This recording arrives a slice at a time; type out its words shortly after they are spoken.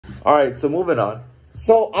All right, so moving on.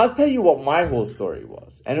 So I'll tell you what my whole story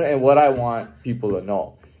was, and what I want people to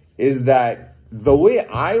know is that the way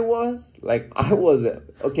I was, like I was,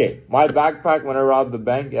 okay, my backpack when I robbed the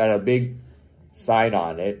bank had a big sign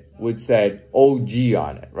on it which said OG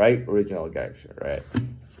on it, right? Original gangster, right?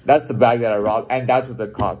 That's the bag that I robbed, and that's what the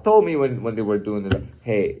cop told me when they were doing it.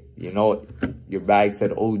 Hey, you know, your bag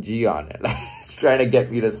said OG on it. Like, it's trying to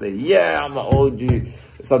get me to say, yeah, I'm an OG.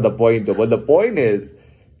 It's not the point though. But the point is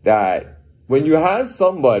that when you have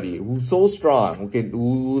somebody who's so strong,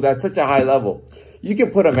 who's at such a high level, you can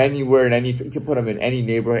put him anywhere in you can put him in any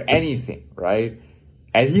neighborhood, anything, right?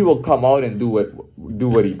 And he will come out and do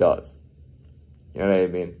what he does. You know what I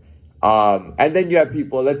mean? And then you have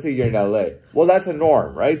people, let's say you're in LA. Well, that's a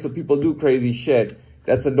norm, right? So people do crazy shit.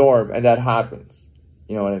 That's a norm, and that happens.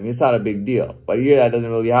 You know what I mean? It's not a big deal. But here, that doesn't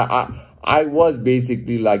really happen. I was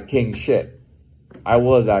basically like king shit. I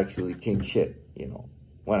was actually king shit, you know,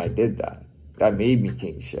 when I did that. That made me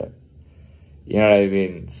king shit. You know what I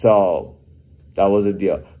mean? So that was a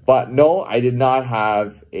deal. But no, I did not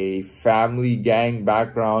have a family gang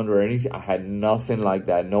background or anything. I had nothing like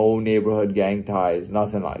that. No neighborhood gang ties,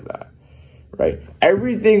 nothing like that. Right?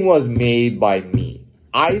 Everything was made by me.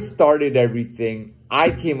 I started everything.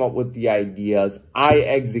 I came up with the ideas. I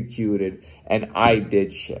executed, and I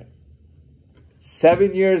did shit.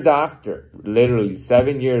 7 years after, literally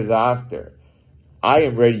 7 years after, I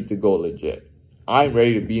am ready to go legit. I'm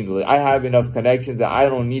ready to be in the, I have enough connections that I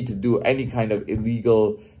don't need to do any kind of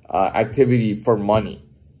illegal activity for money.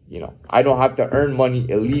 You know, I don't have to earn money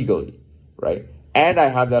illegally, right? And I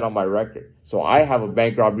have that on my record. So I have a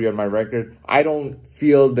bank robbery on my record. I don't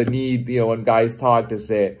feel the need, you know, when guys talk to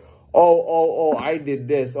say, oh, I did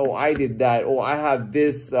this. Oh, I did that. Oh, I have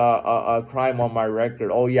this crime on my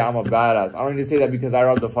record. Oh, yeah, I'm a badass. I don't need to say that because I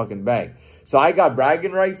robbed the fucking bank. So I got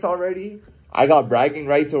bragging rights already. I got bragging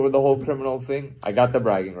rights over the whole criminal thing. I got the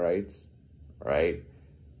bragging rights, right?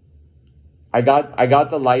 I got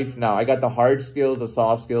the life now. I got the hard skills, the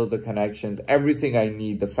soft skills, the connections, everything I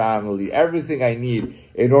need, the family, everything I need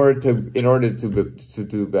in order to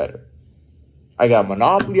do better. I got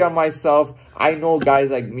monopoly on myself. I know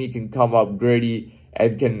guys like me can come up gritty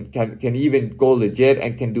and can even go legit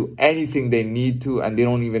and can do anything they need to, and they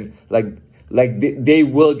don't even they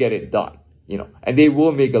will get it done, you know, and they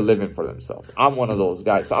will make a living for themselves. I'm one of those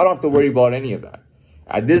guys, so I don't have to worry about any of that.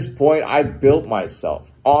 At this point, I built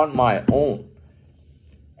myself on my own,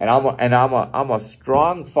 and I'm a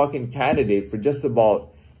strong fucking candidate for just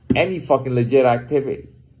about any fucking legit activity.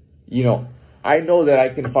 You know, I know that I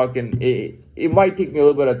can fucking. It might take me a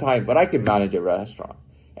little bit of time, but I can manage a restaurant,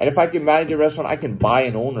 and if I can manage a restaurant, I can buy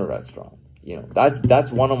and own a restaurant. You know,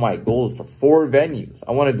 that's one of my goals for 4 venues.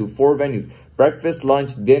 I want to do 4 venues: breakfast,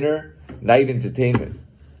 lunch, dinner, night entertainment,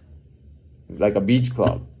 like a beach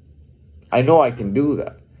club. I know I can do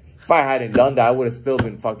that. If I hadn't done that, I would have still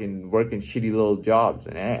been fucking working shitty little jobs.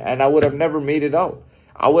 And I would have never made it out.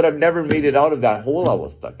 I would have never made it out of that hole I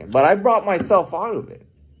was stuck in. But I brought myself out of it.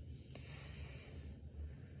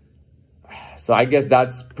 So I guess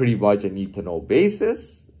that's pretty much a need-to-know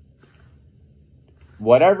basis.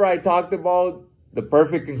 Whatever I talked about, the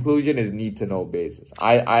perfect conclusion is need-to-know basis.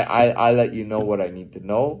 I let you know what I need to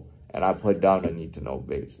know, and I put down a need-to-know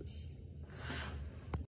basis.